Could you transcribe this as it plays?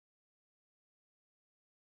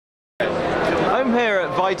I'm here at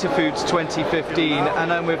Vitafoods 2015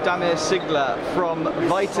 and I'm with Damir Sigler from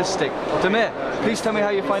Vitastiq. Damir, please tell me how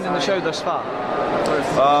you're finding the show thus far.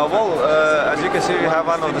 As you can see, we have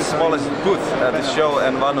one of the smallest booths at the show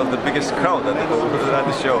and one of the biggest crowd at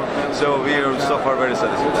the show. So we are so far very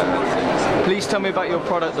satisfied. Please tell me about your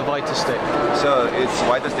product, the Vitastiq. So it's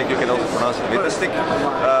Vitastiq, you can also pronounce it Vitastiq.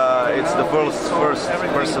 It's the world's first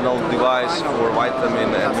personal device for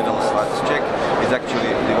vitamin and mineral status check. It's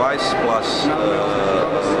actually a device plus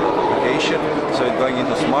application. So it's going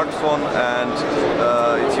into smartphone and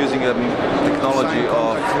it's using a technology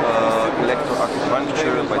of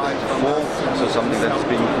electroacupuncture by fall, so something that's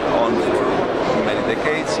been on for many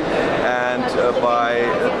decades, and by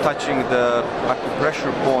touching the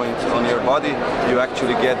acupressure point on your body, you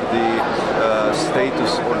actually get the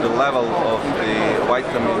status or the level of the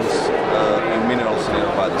vitamins and minerals in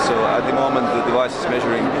your body. So at the moment the device is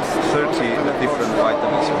measuring 30 different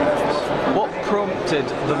vitamins and minerals. What prompted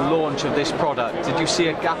the launch of this product? Did you see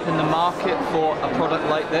a gap in the market for a product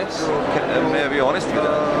like this? May I be honest with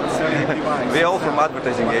that? We're all from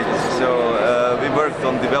advertising agencies, so we worked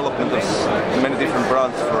on development of many different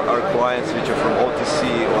brands for our clients, which are from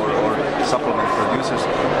OTC or supplement producers.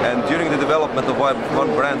 And during the development of one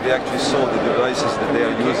brand, we actually saw the devices that they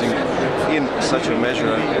are using in such a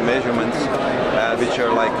measurements, which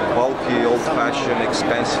are like bulky, old-fashioned,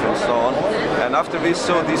 expensive, and so on. And after we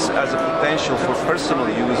saw this as a potential for personal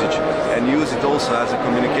usage and use it also as a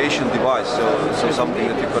communication device, so something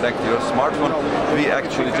that you connect to your smartphone, we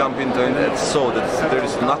actually jump into it and saw that there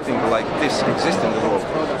is nothing like this exists in the world.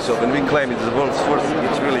 So when we claim it's the world's first,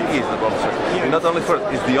 it really is the world's first. And not only first,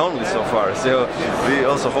 it's the only so far. So we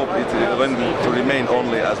also hope it to remain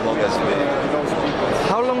only as long as we.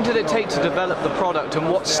 How long did it take to develop the product, and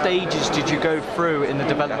what stages did you go through in the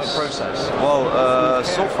development process? Well,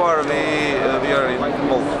 so far we are in,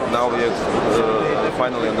 now we are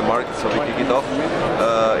finally on the market, so we kick it off.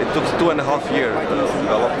 It took 2.5 years of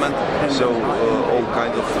development, so all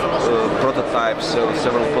kinds of prototypes, so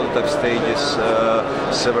several prototype stages,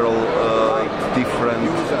 several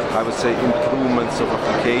different, I would say, improvements of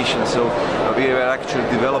application. So we are actually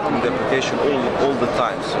developing the application all the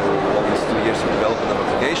time. So almost 2 years of development of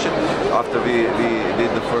application. After we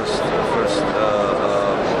did the first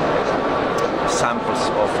samples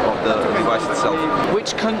of the device itself.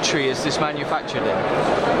 Which country is this manufactured in?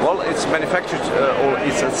 Well, it's manufactured or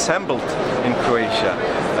it's assembled in Croatia.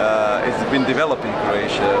 It's been developed in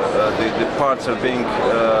Croatia. The parts are being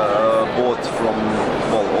bought from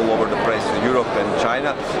all over the place, Europe and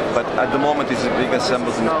China, but at the moment it's being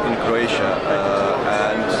assembled in Croatia.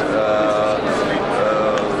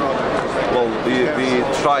 We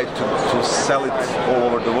tried to sell it all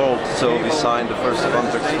over the world, so we signed the first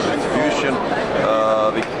contract for distribution.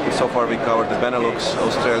 So far we covered the Benelux,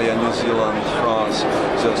 Australia, New Zealand, France,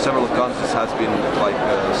 so several countries has been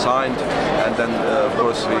signed, and then of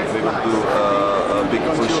course we will do a big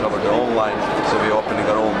push over the online, so we're opening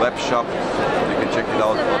our own web shop. You can check it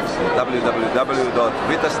out at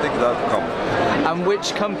www.vitastiq.com. And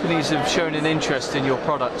which companies have shown an interest in your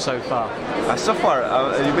product so far? So far,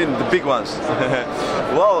 you mean the big ones?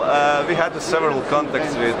 Well, we had several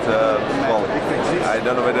contacts with, I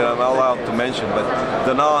don't know whether I'm allowed to mention, but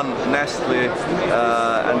Danone, Nestle,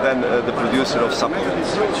 and then the producer of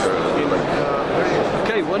supplements, which are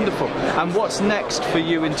Okay, wonderful. And what's next for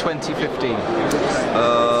you in 2015?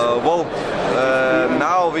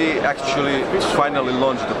 Now we actually finally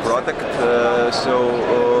launched the product,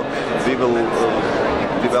 so we will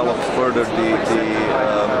develop further the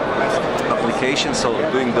application, so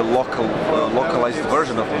doing the localized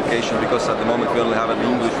version of application, because at the moment we only have an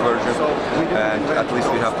English version, and at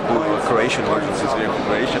least we have to do a Croatian version since we're from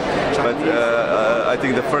Croatia. But I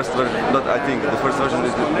think the first version, the first version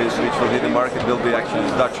which will hit the market will be actually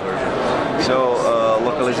the Dutch version. So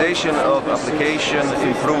localization of application,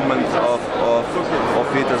 improvement of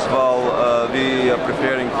it as well. We are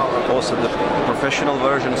preparing also the professional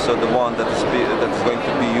version, so the one that is going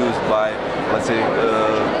to be used by, let's say,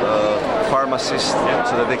 pharmacists,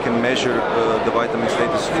 so that they can measure the vitamin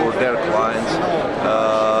status for their clients.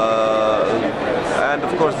 And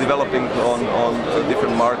of course developing on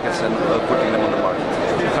different markets and putting them on the market.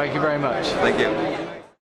 Thank you very much. Thank you.